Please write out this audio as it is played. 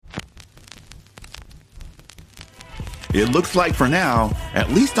It looks like for now, at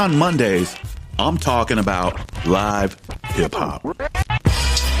least on Mondays, I'm talking about live hip-hop.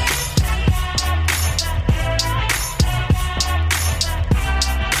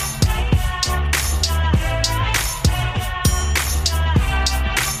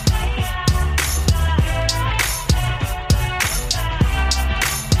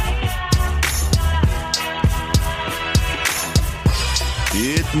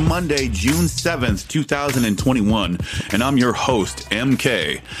 It's Monday, June 7th, 2021, and I'm your host,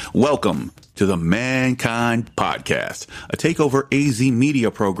 MK. Welcome to the Mankind Podcast, a Takeover AZ media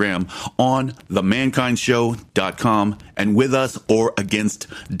program on themankindshow.com and with us or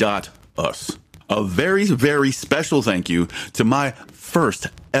against.us. A very, very special thank you to my first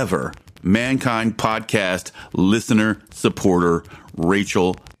ever Mankind Podcast listener supporter,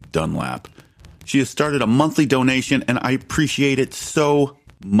 Rachel Dunlap. She has started a monthly donation, and I appreciate it so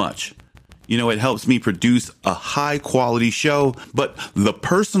much. You know, it helps me produce a high-quality show, but the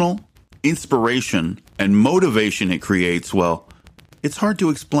personal inspiration and motivation it creates, well, it's hard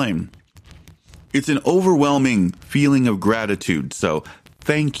to explain. It's an overwhelming feeling of gratitude, so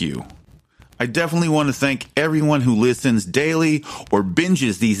thank you. I definitely want to thank everyone who listens daily or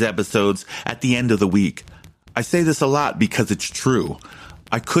binges these episodes at the end of the week. I say this a lot because it's true.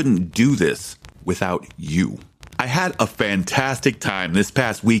 I couldn't do this without you. I had a fantastic time this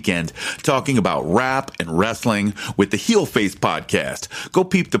past weekend talking about rap and wrestling with the Heel Face podcast. Go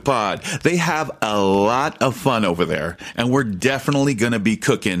peep the pod. They have a lot of fun over there, and we're definitely going to be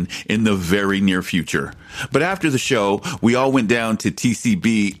cooking in the very near future. But after the show, we all went down to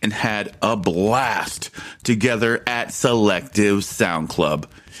TCB and had a blast together at Selective Sound Club.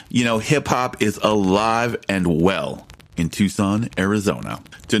 You know, hip hop is alive and well in Tucson, Arizona.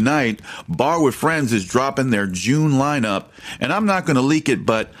 Tonight, Bar with Friends is dropping their June lineup, and I'm not going to leak it,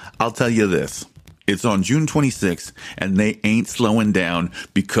 but I'll tell you this. It's on June 26th, and they ain't slowing down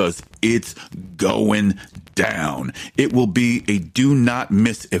because it's going down. It will be a do not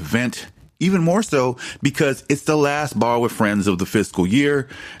miss event, even more so because it's the last Bar with Friends of the fiscal year,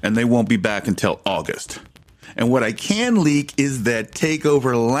 and they won't be back until August. And what I can leak is that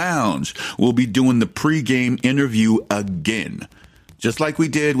Takeover Lounge will be doing the pregame interview again, just like we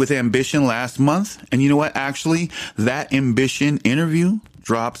did with Ambition last month. And you know what? Actually, that Ambition interview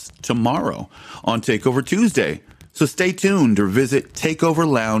drops tomorrow on Takeover Tuesday. So stay tuned or visit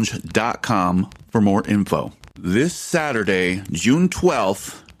takeoverlounge.com for more info. This Saturday, June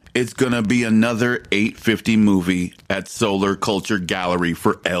 12th, it's going to be another 850 movie at Solar Culture Gallery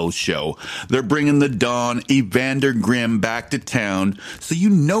for L's show. They're bringing the Don Evander Grimm back to town, so you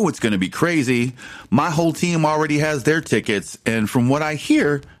know it's going to be crazy. My whole team already has their tickets, and from what I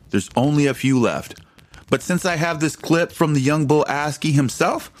hear, there's only a few left. But since I have this clip from the young bull Askey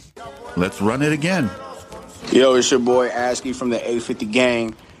himself, let's run it again. Yo, it's your boy Askey from the 850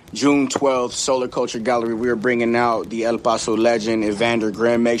 gang. June 12th, Solar Culture Gallery, we are bringing out the El Paso legend, Evander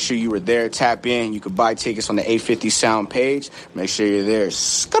Grimm. Make sure you are there. Tap in. You can buy tickets on the 850 Sound page. Make sure you're there.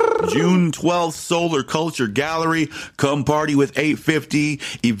 June 12th, Solar Culture Gallery. Come party with 850,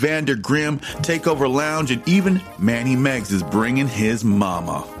 Evander Grimm, Takeover Lounge, and even Manny Meggs is bringing his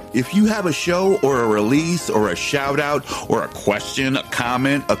mama. If you have a show or a release or a shout out or a question, a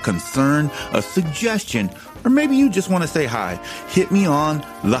comment, a concern, a suggestion, or maybe you just want to say hi, hit me on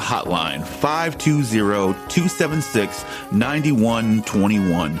the hotline,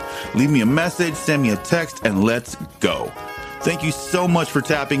 520-276-9121. Leave me a message, send me a text, and let's go. Thank you so much for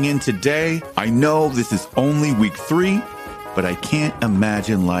tapping in today. I know this is only week 3, but I can't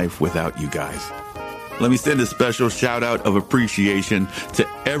imagine life without you guys. Let me send a special shout out of appreciation to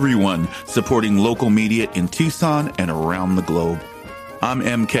everyone supporting local media in Tucson and around the globe. I'm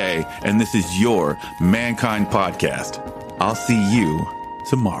MK, and this is your Mankind Podcast. I'll see you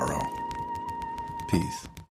tomorrow. Peace.